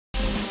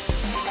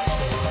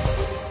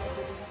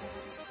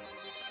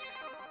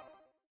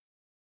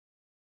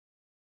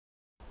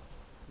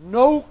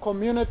no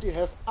community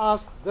has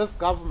asked this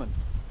government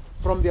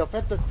from the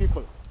affected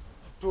people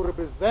to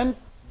represent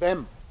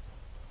them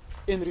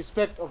in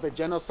respect of the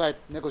genocide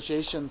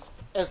negotiations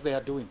as they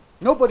are doing.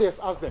 Nobody has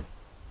asked them.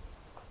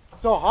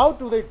 So how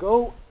do they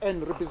go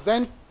and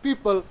represent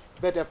people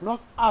that have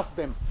not asked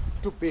them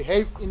to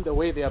behave in the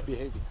way they are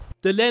behaving?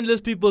 The Landless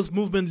People's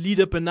Movement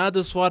leader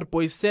Bernardo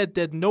Swartboy said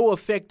that no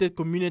affected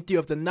community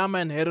of the Nama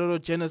and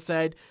Herero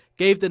genocide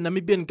gave the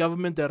Namibian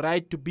government the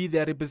right to be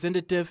their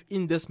representative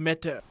in this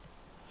matter.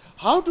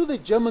 How do the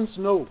Germans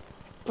know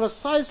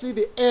precisely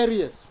the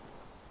areas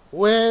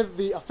where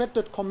the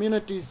affected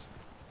communities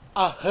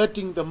are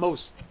hurting the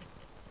most?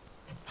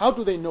 How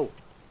do they know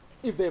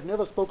if they have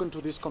never spoken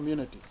to these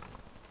communities?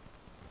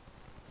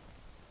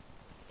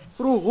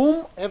 Through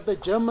whom have the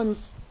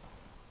Germans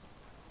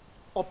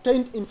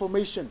obtained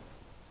information?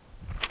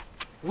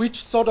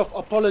 Which sort of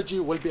apology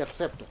will be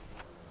accepted?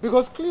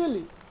 Because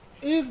clearly,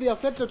 if the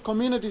affected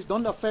communities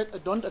don't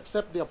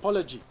accept the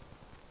apology,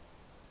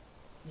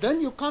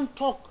 then you can't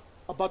talk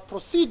about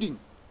proceeding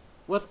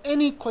with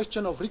any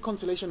question of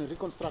reconciliation and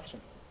reconstruction.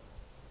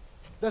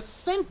 The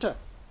center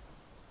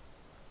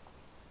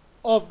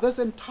of this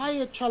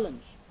entire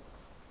challenge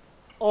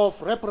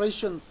of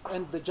reparations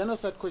and the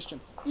genocide question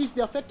is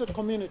the affected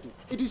communities.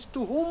 It is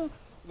to whom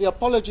the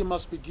apology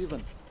must be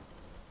given.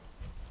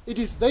 It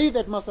is they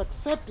that must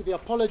accept the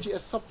apology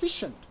as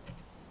sufficient.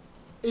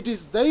 It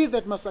is they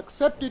that must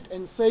accept it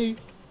and say,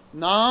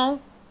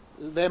 now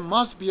there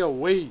must be a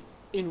way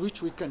in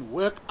which we can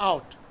work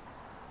out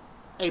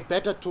a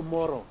better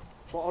tomorrow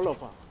for all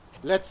of us.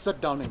 Let's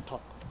sit down and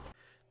talk.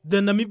 The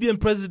Namibian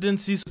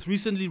presidency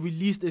recently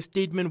released a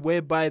statement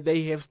whereby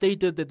they have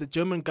stated that the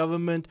German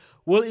government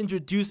will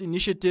introduce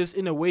initiatives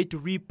in a way to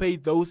repay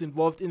those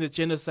involved in the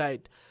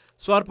genocide.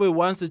 Swartboy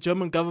wants the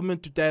German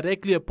government to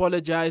directly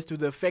apologize to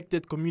the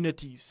affected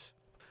communities.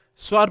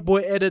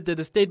 Swartboy added that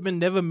the statement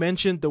never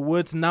mentioned the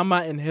words Nama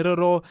and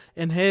Herero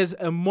and has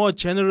a more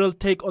general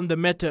take on the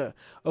matter.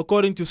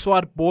 According to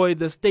Swartboy,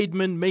 the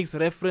statement makes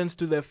reference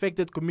to the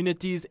affected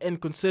communities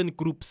and concerned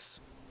groups.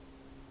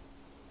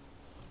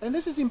 And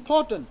this is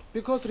important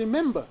because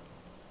remember,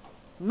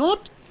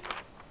 not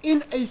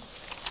in a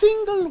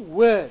single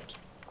word,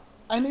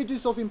 and it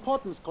is of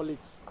importance,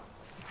 colleagues,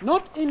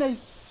 not in a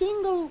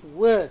single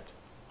word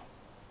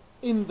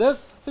in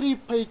this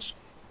 3-page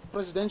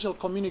presidential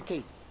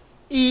communique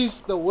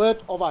is the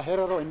word of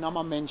Herero and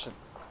Nama mentioned.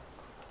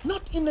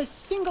 Not in a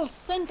single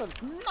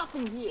sentence,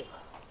 nothing here,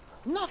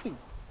 nothing.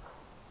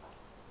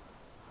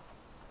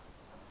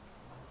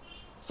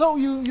 So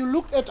you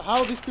look at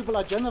how these people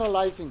are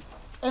generalizing,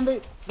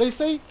 and they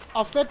say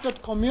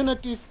affected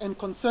communities and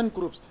concerned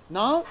groups.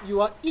 Now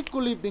you are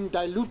equally being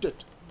diluted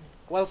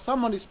while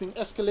someone is being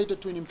escalated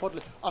to an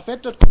important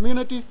affected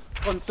communities,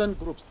 concerned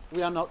groups.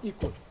 We are now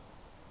equal.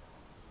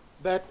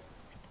 That,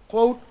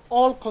 quote,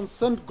 all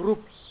concerned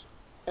groups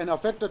and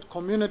affected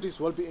communities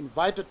will be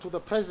invited to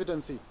the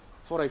presidency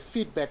for a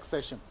feedback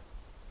session.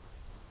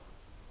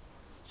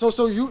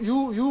 So you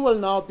will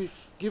now be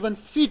given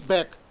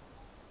feedback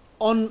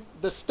on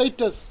the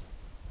status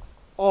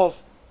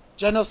of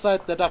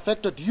genocide that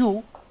affected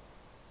you.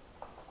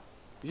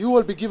 You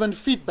will be given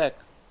feedback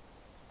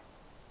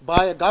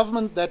by a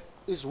government that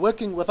is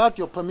working without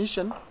your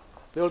permission.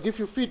 They will give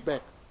you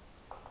feedback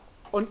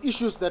on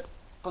issues that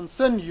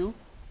concern you,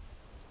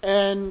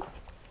 and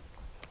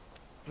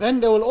then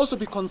there will also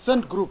be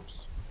concerned groups.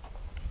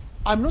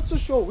 I'm not so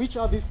sure which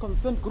are these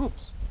concerned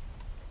groups.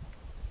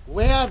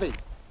 Where are they?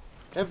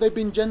 Have they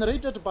been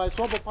generated by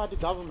Swabo Party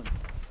government?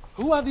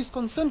 Who are these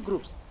concerned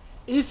groups?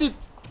 Is it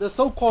the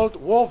so-called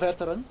war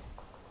veterans?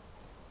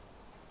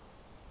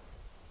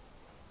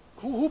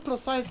 Who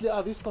precisely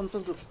are these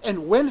concerned groups?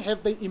 And when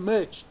have they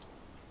emerged?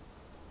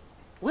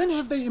 When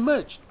have they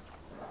emerged?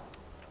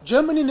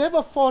 Germany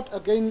never fought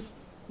against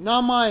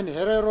Nama and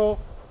Herero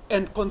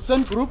and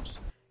concerned groups.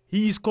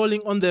 He is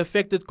calling on the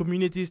affected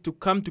communities to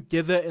come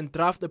together and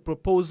draft a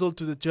proposal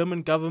to the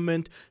German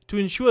government to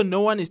ensure no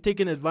one is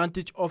taken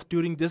advantage of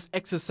during this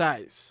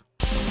exercise.